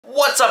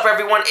What's up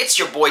everyone, it's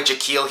your boy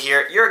Jackeal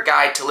here, your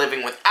guide to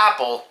living with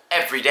Apple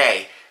every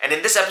day. And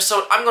in this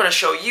episode, I'm going to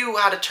show you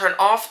how to turn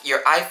off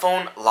your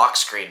iPhone lock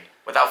screen.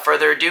 Without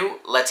further ado,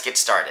 let's get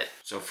started.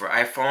 So for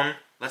iPhone,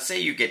 let's say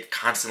you get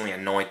constantly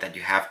annoyed that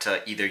you have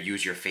to either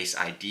use your Face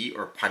ID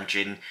or punch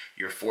in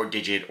your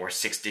 4-digit or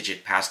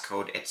 6-digit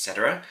passcode,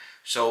 etc.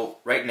 So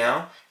right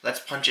now,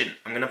 let's punch in.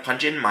 I'm going to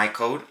punch in my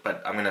code,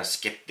 but I'm going to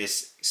skip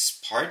this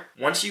part.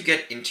 Once you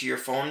get into your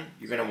phone,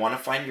 you're going to want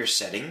to find your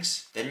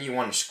settings. Then you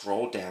want to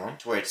scroll down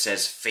to where it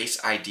says Face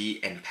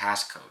ID and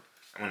Passcode.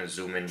 I'm going to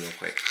zoom in real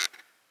quick.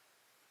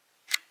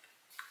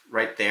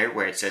 Right there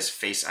where it says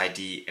Face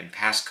ID and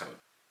Passcode.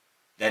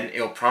 Then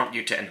it'll prompt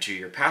you to enter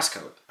your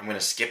passcode. I'm going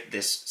to skip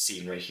this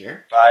scene right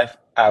here. 5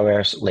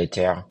 hours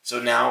later. So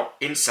now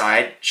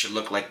inside should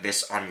look like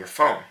this on your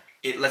phone.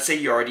 Let's say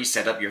you already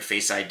set up your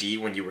Face ID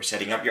when you were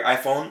setting up your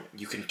iPhone.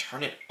 You can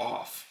turn it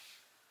off.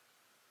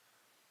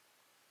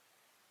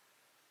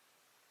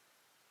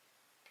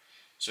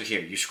 So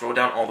here, you scroll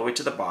down all the way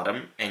to the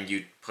bottom and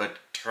you put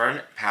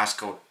turn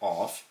passcode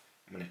off.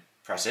 I'm going to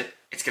press it.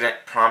 It's going to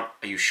prompt,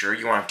 are you sure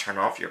you want to turn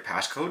off your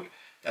passcode?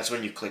 That's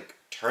when you click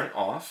turn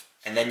off.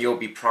 And then you'll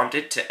be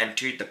prompted to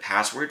enter the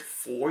password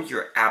for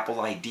your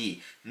Apple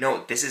ID.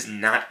 Note, this is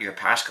not your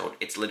passcode.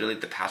 It's literally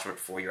the password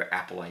for your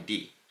Apple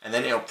ID. And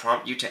then it'll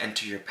prompt you to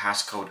enter your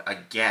passcode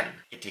again.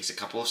 It takes a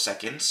couple of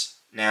seconds.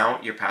 Now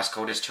your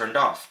passcode is turned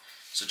off.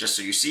 So just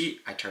so you see,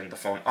 I turned the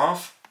phone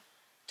off.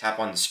 Tap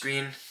on the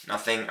screen,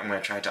 nothing. I'm going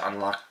to try to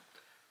unlock.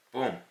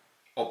 Boom.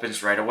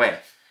 Opens right away.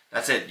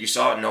 That's it. You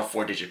saw no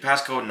 4-digit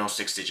passcode, no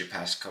 6-digit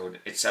passcode,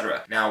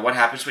 etc. Now what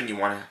happens when you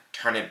want to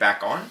turn it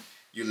back on?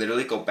 You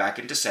literally go back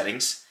into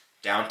settings,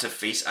 down to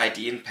Face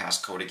ID and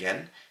passcode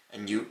again,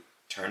 and you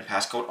turn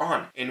passcode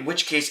on. In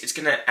which case, it's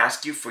going to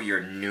ask you for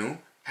your new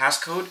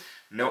passcode.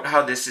 Note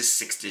how this is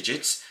 6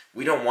 digits.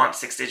 We don't want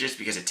 6 digits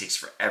because it takes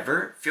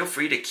forever. Feel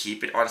free to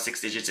keep it on 6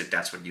 digits if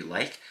that's what you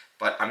like,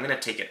 but I'm going to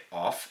take it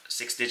off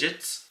 6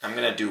 digits. I'm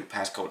going to do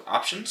passcode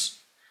options.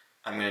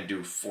 I'm going to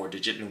do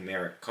 4-digit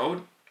numeric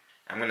code.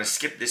 I'm going to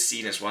skip this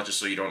scene as well just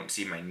so you don't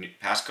see my new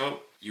passcode.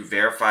 You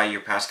verify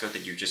your passcode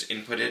that you just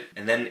inputted,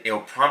 and then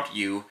it'll prompt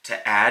you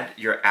to add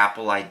your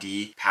Apple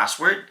ID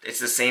password.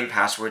 It's the same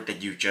password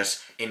that you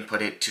just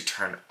inputted to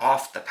turn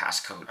off the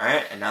passcode.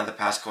 Alright, and now the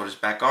passcode is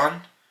back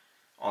on.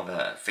 All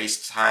the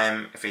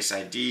FaceTime, Face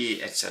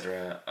ID,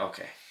 etc.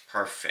 Okay,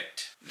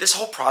 perfect. This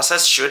whole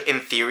process should,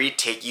 in theory,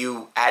 take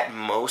you at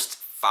most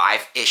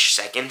 5-ish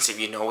seconds if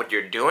you know what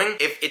you're doing.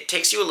 If it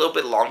takes you a little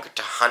bit longer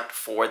to hunt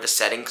for the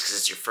settings because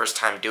it's your first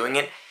time doing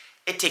it,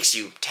 it takes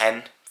you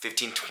 10,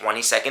 15,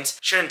 20 seconds.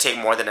 Shouldn't take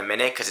more than a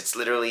minute because it's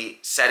literally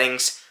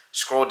settings,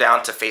 scroll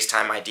down to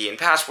FaceTime ID and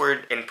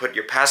password, input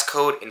your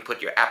passcode,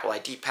 input your Apple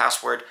ID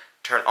password,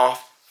 turn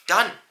off,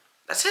 done.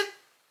 That's it.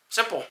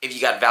 Simple. If you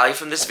got value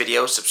from this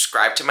video,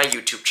 subscribe to my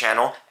YouTube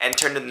channel and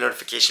turn the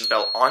notification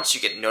bell on so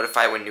you get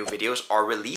notified when new videos are released.